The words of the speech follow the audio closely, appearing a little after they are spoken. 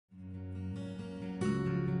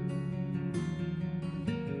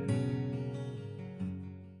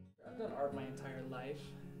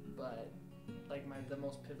but like the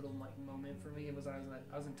most pivotal moment for me was I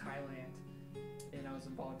was in Thailand, and I was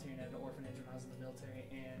volunteering at an orphanage when I was in the military,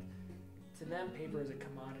 and to them paper is a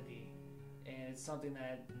commodity, and it's something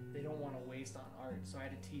that they don't want to waste on art. So I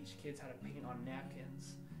had to teach kids how to paint on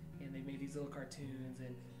napkins, and they made these little cartoons,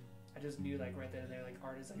 and I just knew like right then and there, like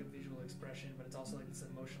art is like a visual expression, but it's also like this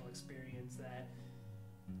emotional experience that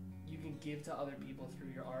you can give to other people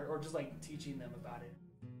through your art, or just like teaching them about it.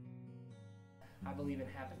 I believe in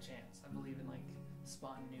happen chance. I believe in like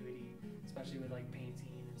spontaneity, especially with like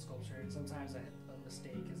painting and sculpture. And sometimes a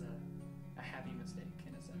mistake is a happy mistake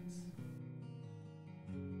in a sense.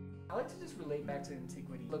 I like to just relate back to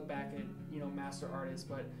antiquity. Look back at, master artists,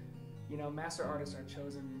 but master artists are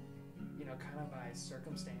chosen, kind of by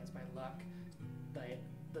circumstance, by luck. Like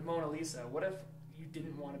the Mona Lisa, what if you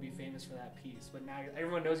didn't want to be famous for that piece, but now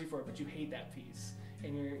everyone knows you for it, but you hate that piece?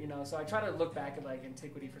 And so I try to look back at like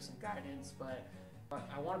antiquity for some guidance, but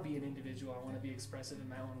I want to be an individual. I want to be expressive in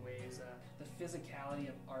my own ways. The physicality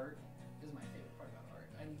of art is my favorite part about art.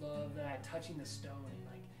 I love that touching the stone, and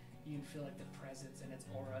like you can feel like the presence and its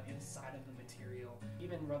aura inside of the material.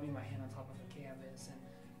 Even rubbing my hand on top of a canvas and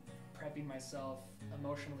prepping myself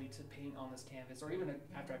emotionally to paint on this canvas, or even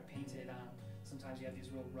after I've painted, sometimes you have these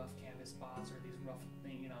real rough canvas spots or these rough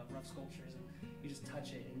sculptures, and you just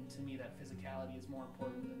touch it, and to me that physicality is more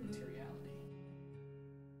important than materiality.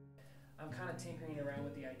 I'm kind of tinkering around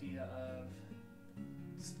with the idea of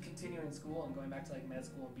continuing school and going back to like med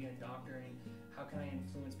school and being a doctor, and how can I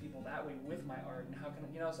influence people that way with my art, and how can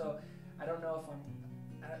so I don't know if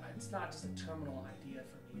it's not just a terminal idea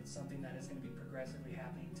for me. It's something that is going to be progressively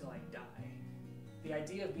happening until I die. The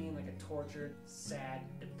idea of being like a tortured, sad,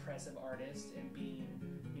 depressive artist and being,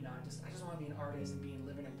 I just want to be an artist and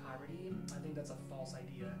living in poverty, I think that's a false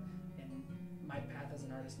idea. And my path as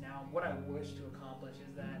an artist now, what I wish to accomplish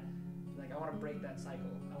is that, like, I want to break that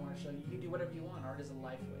cycle. I want to show you can do whatever you want. Art is a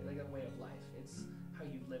life way, like a way of life. It's how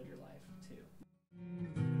you live your life.